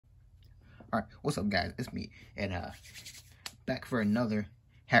Alright, what's up guys, it's me, and back for another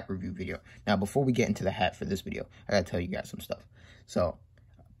hat review video. Now before we get into the hat for this video, I gotta tell you guys some stuff. So,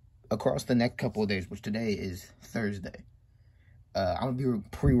 across the next couple of days, which today is Thursday, I'm gonna be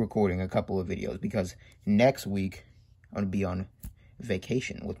pre-recording a couple of videos because next week I'm gonna be on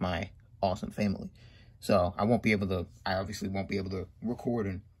vacation with my awesome family. So I obviously won't be able to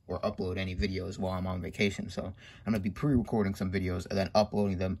record or upload any videos while I'm on vacation. So I'm gonna be pre-recording some videos and then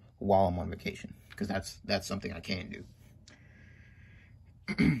uploading them while I'm on vacation, because that's something I can do.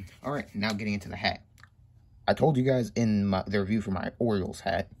 All right, now getting into the hat. I told you guys in the review for my Orioles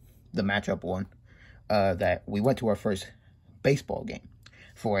hat, the matchup one, that we went to our first baseball game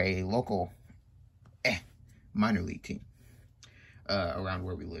for a local minor league team around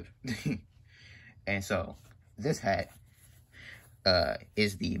where we live. And so this hat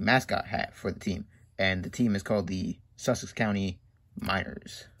is the mascot hat for the team, and the team is called the Sussex County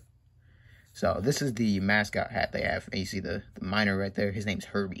Miners. So this is the mascot hat they have, and you see the miner right there. His name's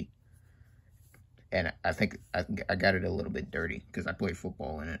Herbie, and I think I got it a little bit dirty because I played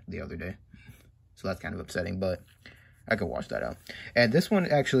football in it the other day, so that's kind of upsetting, but I could wash that out. And this one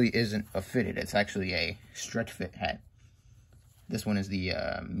actually isn't a fitted, it's actually a stretch fit hat. This one is the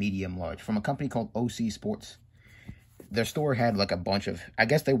medium large from a company called OC Sports. Their store had like a bunch of, I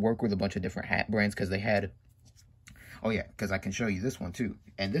guess they work with a bunch of different hat brands, because they had, oh yeah, because I can show you this one too.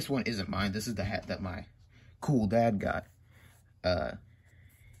 And this one isn't mine. This is the hat that my cool dad got.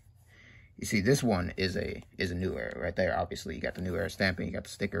 You see, this one is a New Era right there. Obviously, you got the New Era stamping, you got the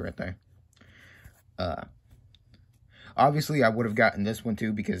sticker right there. Obviously, I would have gotten this one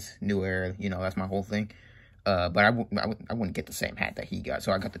too, because New Era, you know, that's my whole thing. But I wouldn't get the same hat that he got,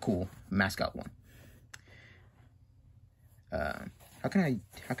 so I got the cool mascot one. How can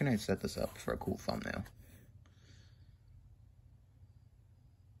I set this up for a cool thumbnail?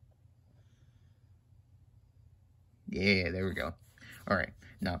 Yeah, there we go. All right,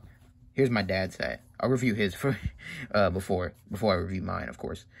 now here's my dad's hat. I'll review his for before I review mine, of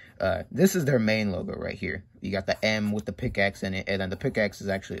course. This is their main logo right here. You got the M with the pickaxe in it, and then the pickaxe is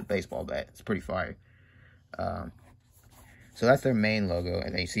actually a baseball bat. It's pretty fire. So that's their main logo,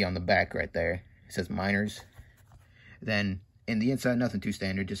 and then you see on the back right there, it says Miners. Then in the inside, nothing too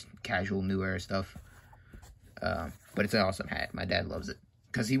standard, just casual New Era stuff. But it's an awesome hat. My dad loves it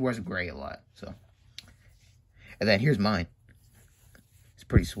because he wears gray a lot. So, and then here's mine. It's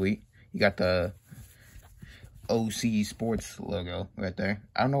pretty sweet. You got the OC Sports logo right there.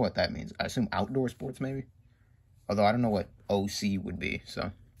 I don't know what that means. I assume outdoor sports maybe. Although I don't know what OC would be.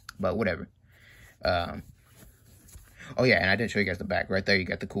 So, but whatever. Oh yeah, and I didn't show you guys the back. Right there, you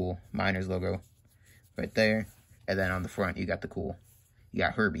got the cool Miners logo right there. And then on the front, you got you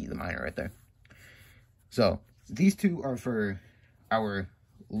got Herbie, the miner, right there. So, these two are for our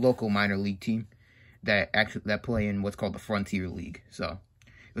local minor league team that play in what's called the Frontier League. So,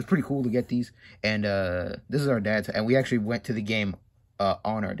 it was pretty cool to get these. And this is our dad's, and we actually went to the game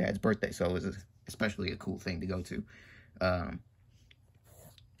on our dad's birthday. So, it was especially a cool thing to go to.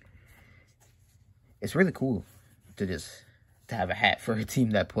 It's really cool to have a hat for a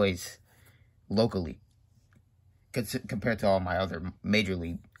team that plays locally, compared to all my other major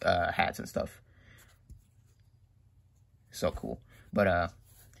league hats and stuff. So cool. But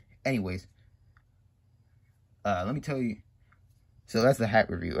anyways, let me tell you. So that's the hat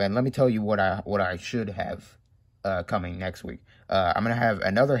review, and let me tell you what I should have coming next week. I'm gonna have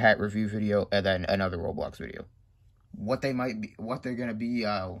another hat review video and then another Roblox video. What they might be, what they're gonna be,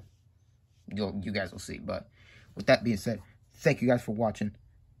 you guys will see. But with that being said, thank you guys for watching.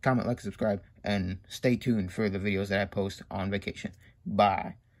 Comment, like, subscribe, and stay tuned for the videos that I post on vacation.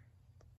 Bye.